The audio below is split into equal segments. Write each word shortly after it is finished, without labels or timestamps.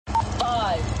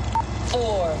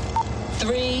4,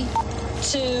 3,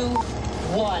 2,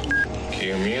 1.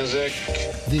 Cue music.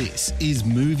 This is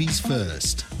Movies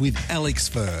First with Alex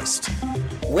First.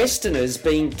 Westerners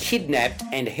being kidnapped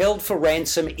and held for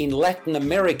ransom in Latin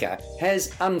America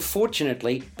has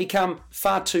unfortunately become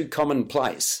far too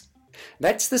commonplace.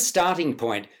 That's the starting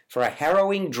point for a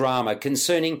harrowing drama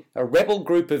concerning a rebel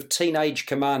group of teenage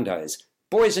commandos,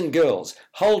 boys and girls,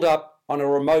 holed up on a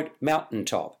remote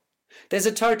mountaintop. There's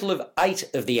a total of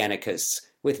 8 of the anarchists,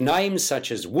 with names such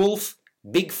as Wolf,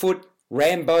 Bigfoot,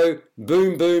 Rambo,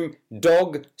 Boom Boom,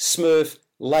 Dog, Smurf,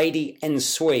 Lady and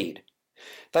Swede.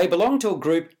 They belong to a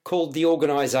group called the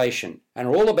Organisation and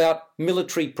are all about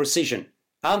military precision,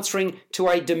 answering to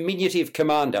a diminutive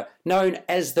commander known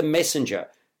as the Messenger,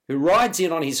 who rides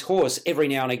in on his horse every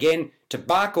now and again to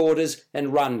bark orders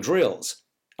and run drills.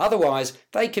 Otherwise,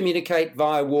 they communicate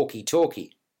via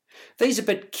walkie-talkie. These are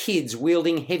but kids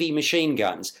wielding heavy machine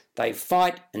guns. They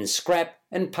fight and scrap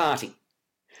and party.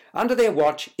 Under their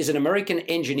watch is an American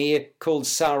engineer called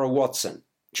Sarah Watson,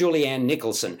 Julianne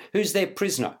Nicholson, who's their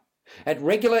prisoner. At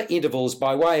regular intervals,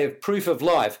 by way of proof of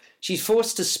life, she's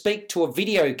forced to speak to a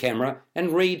video camera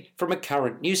and read from a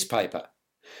current newspaper.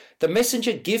 The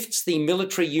Messenger gifts the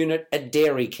military unit a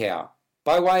dairy cow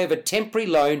by way of a temporary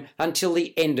loan until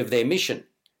the end of their mission,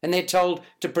 and they're told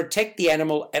to protect the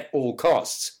animal at all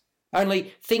costs.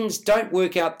 Only things don't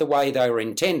work out the way they were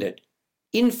intended.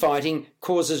 Infighting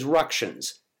causes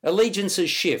ructions. Allegiances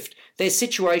shift, their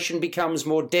situation becomes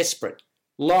more desperate.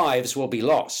 Lives will be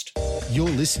lost. You're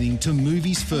listening to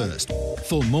Movies First.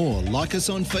 For more, like us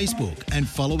on Facebook and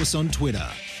follow us on Twitter.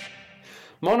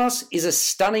 Monos is a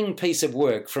stunning piece of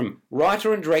work from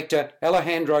writer and director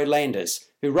Alejandro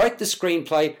Landes, who wrote the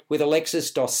screenplay with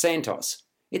Alexis dos Santos.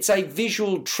 It's a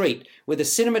visual treat with a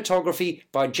cinematography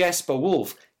by Jasper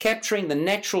Wolf capturing the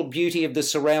natural beauty of the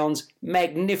surrounds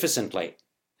magnificently.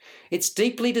 It's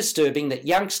deeply disturbing that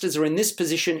youngsters are in this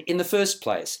position in the first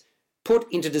place.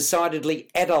 Put into decidedly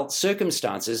adult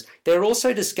circumstances, they're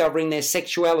also discovering their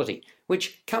sexuality,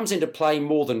 which comes into play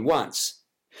more than once.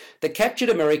 The captured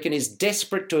American is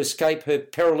desperate to escape her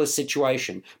perilous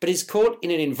situation, but is caught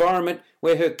in an environment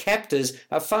where her captors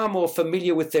are far more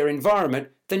familiar with their environment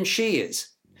than she is.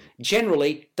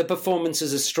 Generally, the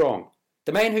performances are strong.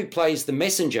 The man who plays the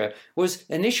Messenger was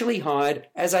initially hired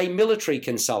as a military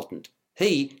consultant.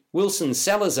 He, Wilson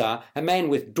Salazar, a man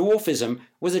with dwarfism,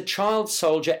 was a child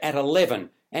soldier at 11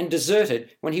 and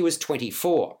deserted when he was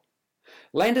 24.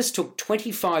 Landes took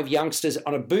 25 youngsters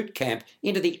on a boot camp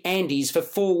into the Andes for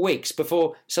 4 weeks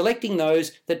before selecting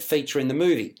those that feature in the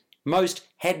movie. Most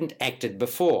hadn't acted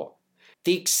before.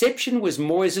 The exception was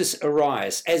Moises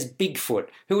Arias as Bigfoot,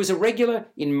 who was a regular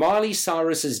in Miley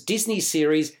Cyrus's Disney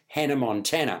series Hannah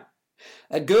Montana.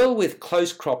 A girl with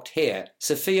close-cropped hair,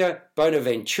 Sofia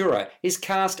Bonaventura, is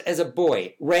cast as a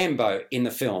boy, Rambo, in the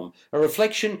film, a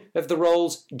reflection of the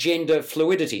role's gender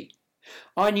fluidity.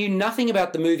 I knew nothing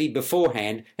about the movie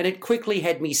beforehand, and it quickly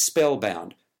had me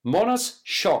spellbound. Monos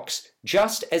shocks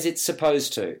just as it's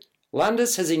supposed to.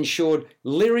 Landes has ensured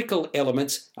lyrical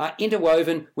elements are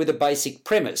interwoven with a basic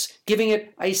premise, giving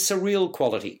it a surreal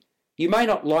quality. You may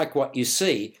not like what you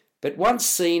see, but once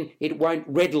seen, it won't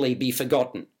readily be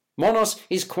forgotten. Monos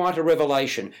is quite a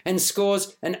revelation and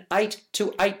scores an 8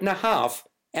 to 8.5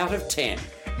 out of 10.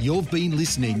 You've been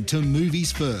listening to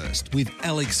Movies First with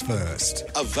Alex First.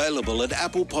 Available at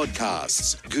Apple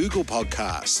Podcasts, Google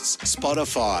Podcasts,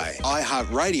 Spotify,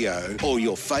 iHeartRadio, or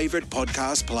your favourite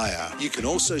podcast player. You can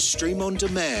also stream on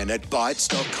demand at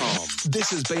Bytes.com.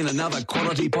 This has been another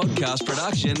quality podcast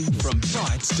production from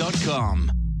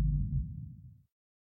Bytes.com.